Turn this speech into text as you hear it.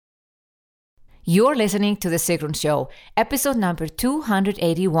You're listening to The Sigrun Show, episode number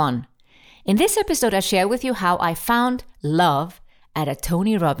 281. In this episode, I share with you how I found love at a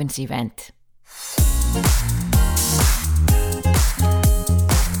Tony Robbins event.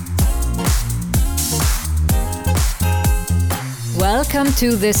 Welcome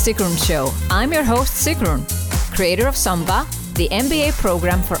to The Sigrun Show. I'm your host, Sigrun, creator of Samba, the MBA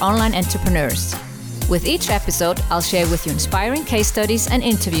program for online entrepreneurs. With each episode, I'll share with you inspiring case studies and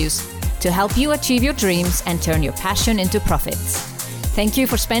interviews to help you achieve your dreams and turn your passion into profits. Thank you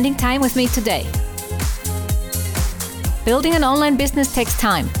for spending time with me today. Building an online business takes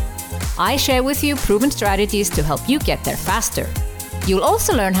time. I share with you proven strategies to help you get there faster. You'll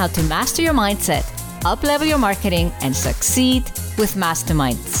also learn how to master your mindset, up-level your marketing, and succeed with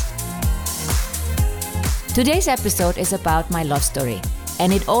masterminds. Today's episode is about my love story,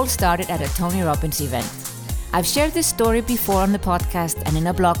 and it all started at a Tony Robbins event. I've shared this story before on the podcast and in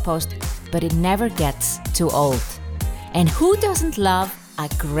a blog post, but it never gets too old. And who doesn't love a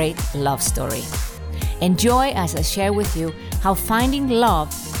great love story? Enjoy as I share with you how finding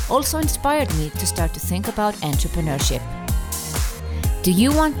love also inspired me to start to think about entrepreneurship. Do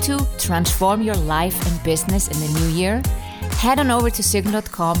you want to transform your life and business in the new year? Head on over to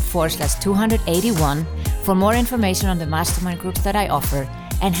sigrun.com/281 for more information on the mastermind groups that I offer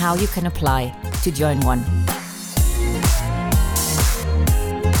and how you can apply to join one.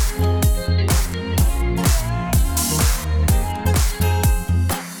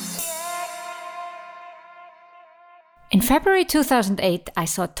 In February 2008, I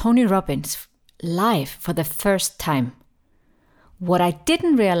saw Tony Robbins live for the first time. What I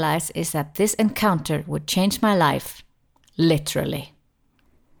didn't realize is that this encounter would change my life, literally.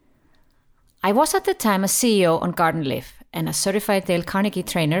 I was at the time a CEO on Garden Leaf and a certified Dale Carnegie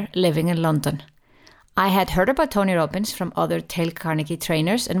trainer living in London. I had heard about Tony Robbins from other Dale Carnegie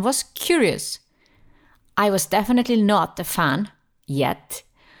trainers and was curious. I was definitely not a fan yet,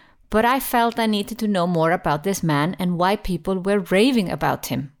 but I felt I needed to know more about this man and why people were raving about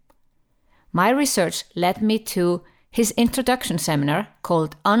him. My research led me to his introduction seminar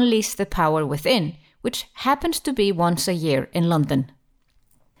called Unleash the Power Within, which happens to be once a year in London.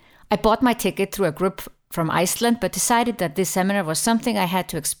 I bought my ticket through a group from Iceland, but decided that this seminar was something I had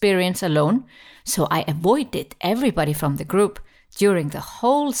to experience alone, so I avoided everybody from the group during the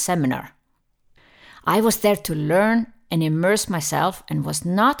whole seminar. I was there to learn and immerse myself and was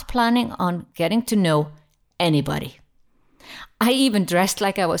not planning on getting to know anybody. I even dressed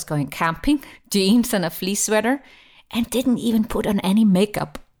like I was going camping, jeans and a fleece sweater, and didn't even put on any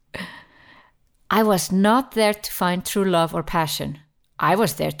makeup. I was not there to find true love or passion. I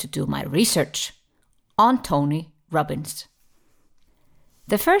was there to do my research on Tony Robbins.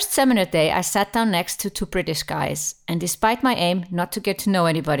 The first seminar day, I sat down next to two British guys, and despite my aim not to get to know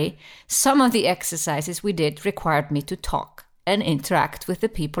anybody, some of the exercises we did required me to talk and interact with the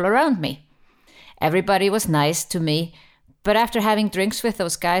people around me. Everybody was nice to me, but after having drinks with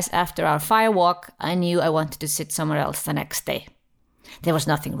those guys after our fire walk, I knew I wanted to sit somewhere else the next day. There was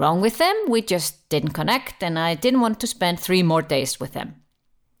nothing wrong with them, we just didn't connect, and I didn't want to spend 3 more days with them.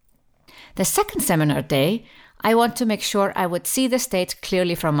 The second seminar day, I want to make sure I would see the stage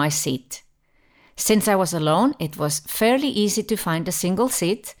clearly from my seat. Since I was alone, it was fairly easy to find a single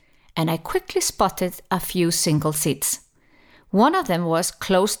seat, and I quickly spotted a few single seats. One of them was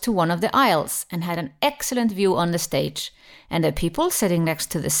close to one of the aisles and had an excellent view on the stage, and the people sitting next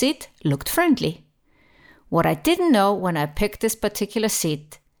to the seat looked friendly. What I didn't know when I picked this particular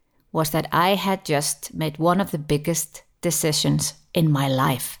seat was that I had just made one of the biggest decisions in my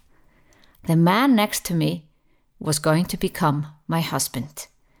life. The man next to me was going to become my husband,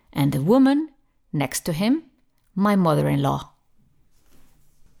 and the woman next to him, my mother-in-law.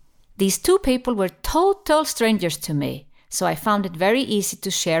 These two people were total strangers to me, so I found it very easy to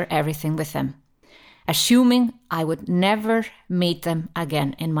share everything with them, assuming I would never meet them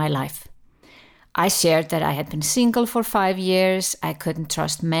again in my life. I shared that I had been single for 5 years, I couldn't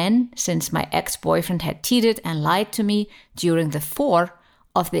trust men since my ex-boyfriend had cheated and lied to me during the 4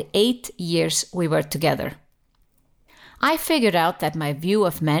 of the 8 years we were together. I figured out that my view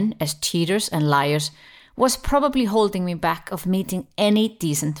of men as cheaters and liars was probably holding me back of meeting any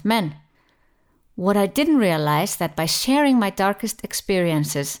decent men. What I didn't realize that by sharing my darkest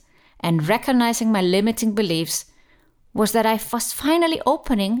experiences and recognizing my limiting beliefs was that I was finally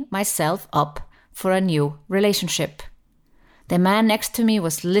opening myself up for a new relationship. The man next to me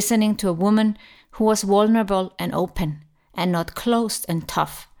was listening to a woman who was vulnerable and open and not closed and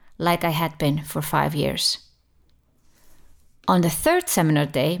tough like I had been for 5 years. On the third seminar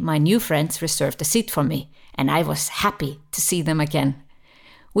day, my new friends reserved a seat for me, and I was happy to see them again.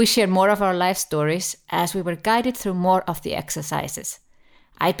 We shared more of our life stories as we were guided through more of the exercises.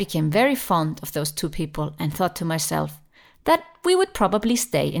 I became very fond of those two people and thought to myself that we would probably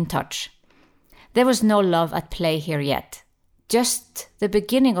stay in touch. There was no love at play here yet, just the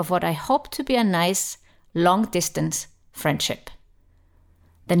beginning of what I hoped to be a nice, long-distance friendship.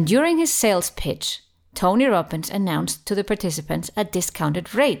 Then during his sales pitch, Tony Robbins announced to the participants a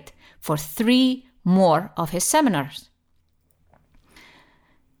discounted rate for 3 more of his seminars.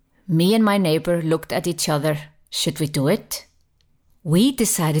 Me and my neighbor looked at each other. Should we do it? We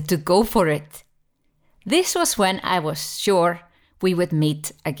decided to go for it. This was when I was sure we would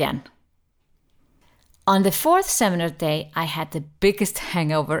meet again. On the 4th seminar day, I had the biggest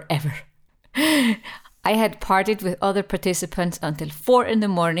hangover ever. I had partied with other participants until 4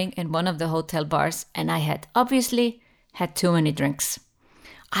 a.m. in one of the hotel bars, and I had obviously had too many drinks.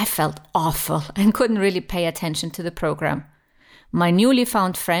 I felt awful and couldn't really pay attention to the program. My newly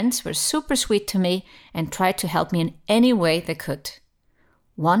found friends were super sweet to me and tried to help me in any way they could.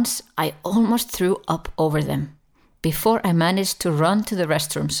 Once I almost threw up over them before I managed to run to the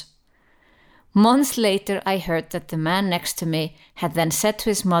restrooms. Months later, I heard that the man next to me had then said to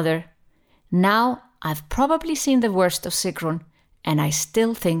his mother, "Now I've probably seen the worst of Sigrun, and I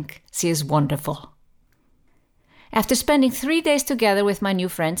still think she is wonderful." After spending 3 days together with my new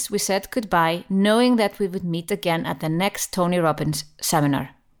friends, we said goodbye, knowing that we would meet again at the next Tony Robbins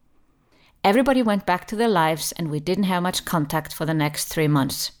seminar. Everybody went back to their lives, and we didn't have much contact for the next 3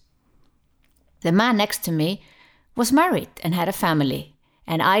 months. The man next to me was married and had a family,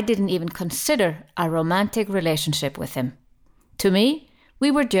 and I didn't even consider a romantic relationship with him. To me,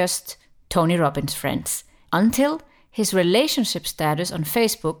 we were just Tony Robbins friends, until his relationship status on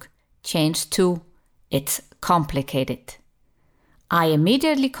Facebook changed to "It's complicated." I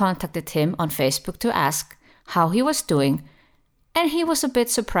immediately contacted him on Facebook to ask how he was doing, and he was a bit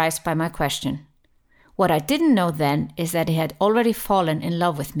surprised by my question. What I didn't know then is that he had already fallen in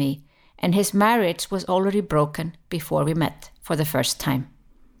love with me, and his marriage was already broken before we met for the first time.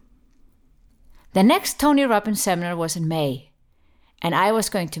 The next Tony Robbins seminar was in May, and I was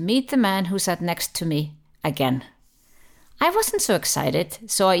going to meet the man who sat next to me again. I wasn't so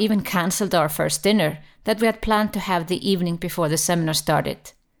excited, so I even cancelled our first dinner that we had planned to have the evening before the seminar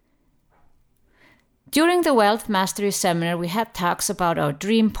started. During the Wealth Mastery seminar, we had talks about our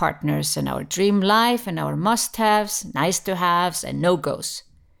dream partners and our dream life and our must-haves, nice-to-haves, and no-goes.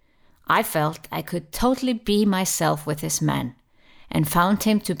 I felt I could totally be myself with this man and found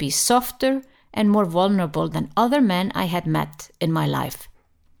him to be softer and more vulnerable than other men I had met in my life.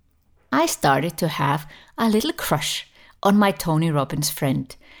 I started to have a little crush on my Tony Robbins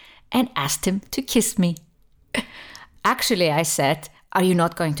friend and asked him to kiss me. Actually, I said, "Are you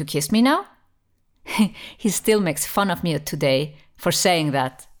not going to kiss me now?" He still makes fun of me today for saying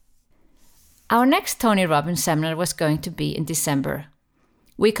that. Our next Tony Robbins seminar was going to be in December.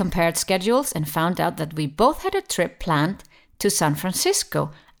 We compared schedules and found out that we both had a trip planned to San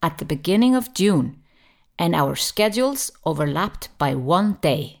Francisco at the beginning of June, and our schedules overlapped by 1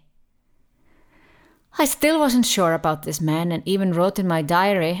 day. I still wasn't sure about this man and even wrote in my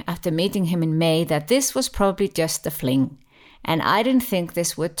diary after meeting him in May that this was probably just a fling, and I didn't think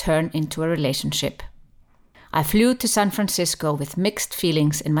this would turn into a relationship. I flew to San Francisco with mixed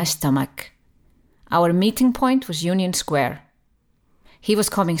feelings in my stomach. Our meeting point was Union Square. He was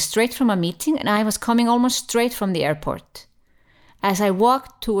coming straight from a meeting and I was coming almost straight from the airport. As I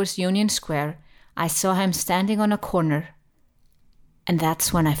walked towards Union Square, I saw him standing on a corner, and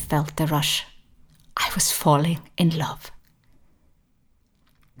that's when I felt the rush. I was falling in love.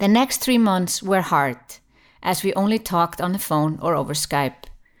 The next 3 months were hard, as we only talked on the phone or over Skype.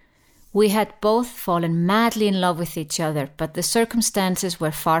 We had both fallen madly in love with each other, but the circumstances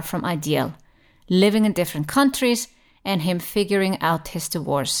were far from ideal, living in different countries and him figuring out his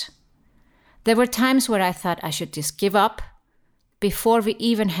divorce. There were times where I thought I should just give up before we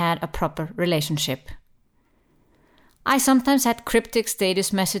even had a proper relationship. I sometimes had cryptic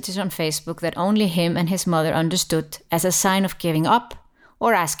status messages on Facebook that only him and his mother understood as a sign of giving up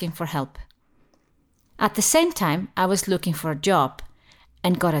or asking for help. At the same time, I was looking for a job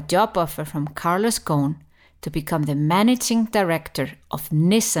and got a job offer from Carlos Ghosn to become the managing director of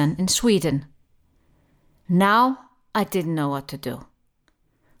Nissan in Sweden. Now I didn't know what to do.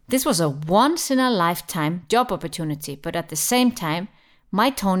 This was a once-in-a-lifetime job opportunity, but at the same time,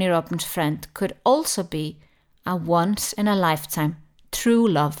 my Tony Robbins friend could also be a once-in-a-lifetime true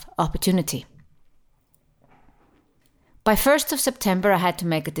love opportunity. By 1st of September, I had to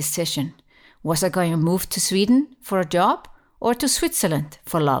make a decision. Was I going to move to Sweden for a job or to Switzerland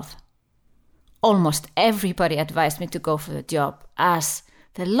for love? Almost everybody advised me to go for the job, as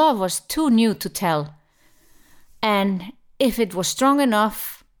The love was too new to tell. And if it was strong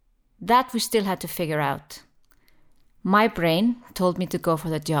enough, that we still had to figure out. My brain told me to go for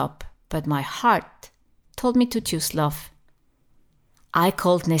the job, but my heart told me to choose love. I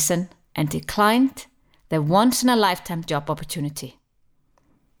called Nissen and declined the once-in-a-lifetime job opportunity.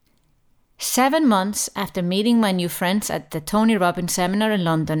 7 months after meeting my new friends at the Tony Robbins seminar in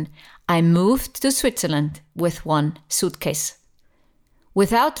London, I moved to Switzerland with one suitcase.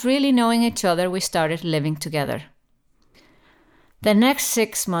 Without really knowing each other, we started living together. The next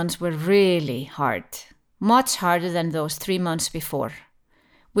 6 months were really hard, much harder than those 3 months before.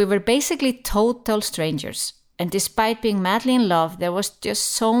 We were basically total strangers, and despite being madly in love, there was just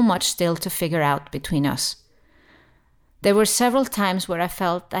so much still to figure out between us. There were several times where I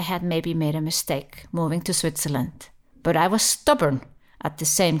felt I had maybe made a mistake moving to Switzerland, but I was stubborn at the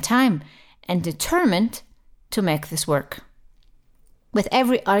same time and determined to make this work. With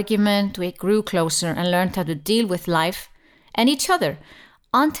every argument, we grew closer and learned how to deal with life and each other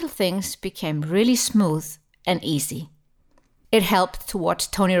until things became really smooth and easy. It helped to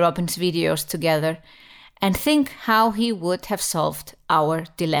watch Tony Robbins' videos together and think how he would have solved our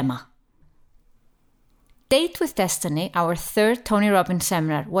dilemma. Date with Destiny, our third Tony Robbins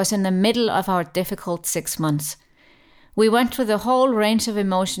seminar, was in the middle of our difficult 6 months. We went through the whole range of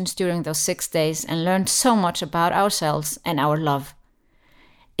emotions during those 6 days and learned so much about ourselves and our love.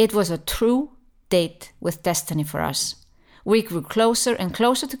 It was a true date with Destiny for us. We grew closer and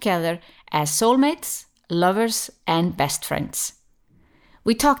closer together as soulmates, lovers, and best friends.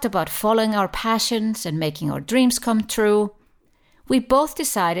 We talked about following our passions and making our dreams come true. We both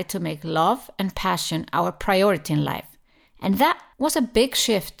decided to make love and passion our priority in life, and that was a big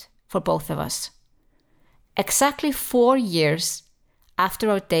shift for both of us. Exactly 4 years after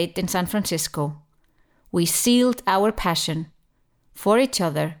our date in San Francisco, we sealed our passion for each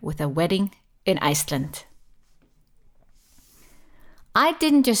other with a wedding in Iceland. I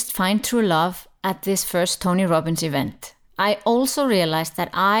didn't just find true love at this first Tony Robbins event. I also realized that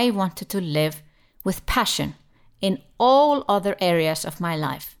I wanted to live with passion in all other areas of my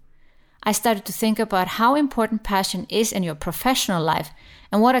life. I started to think about how important passion is in your professional life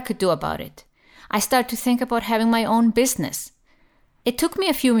and what I could do about it. I started to think about having my own business. It took me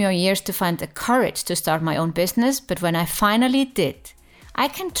a few more years to find the courage to start my own business, but when I finally did, I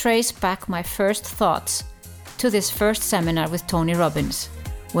can trace back my first thoughts to this first seminar with Tony Robbins,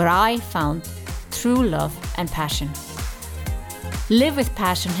 where I found true love and passion. Live with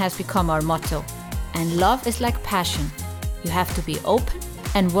passion has become our motto, and love is like passion. You have to be open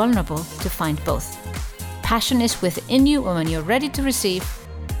and vulnerable to find both. Passion is within you, and when you're ready to receive,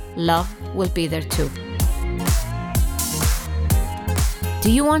 love will be there too.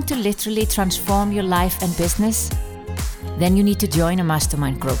 Do you want to literally transform your life and business? Then you need to join a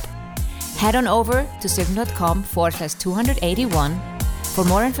mastermind group. Head on over to sigrun.com/281 for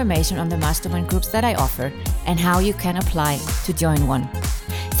more information on the mastermind groups that I offer and how you can apply to join one.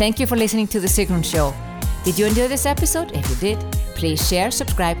 Thank you for listening to The Sigrun Show. Did you enjoy this episode? If you did, please share,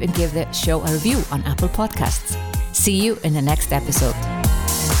 subscribe, and give the show a review on Apple Podcasts. See you in the next episode.